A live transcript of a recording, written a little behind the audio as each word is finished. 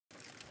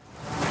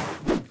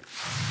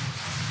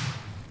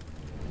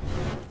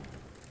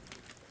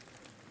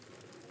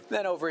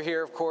Then over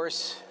here, of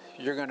course,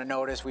 you're gonna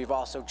notice we've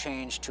also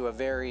changed to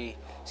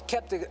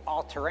kept the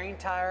all-terrain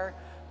tire,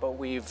 but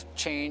we've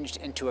changed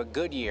into a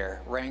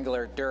Goodyear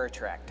Wrangler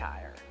Duratrack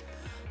tire.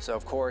 So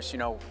of course,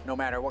 no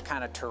matter what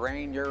kind of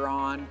terrain you're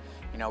on,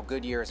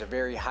 Goodyear is a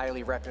very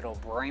highly reputable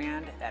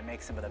brand that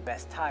makes some of the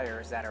best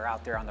tires that are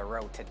out there on the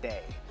road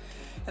today.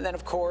 And then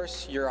of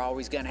course, you're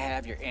always gonna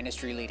have your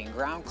industry-leading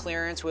ground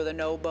clearance with a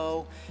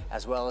no-bow,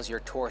 as well as your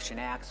torsion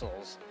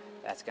axles.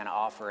 That's gonna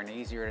offer an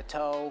easier to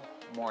tow,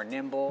 more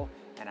nimble,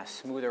 and a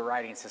smoother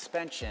riding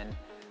suspension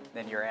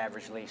than your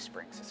average leaf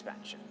spring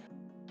suspension.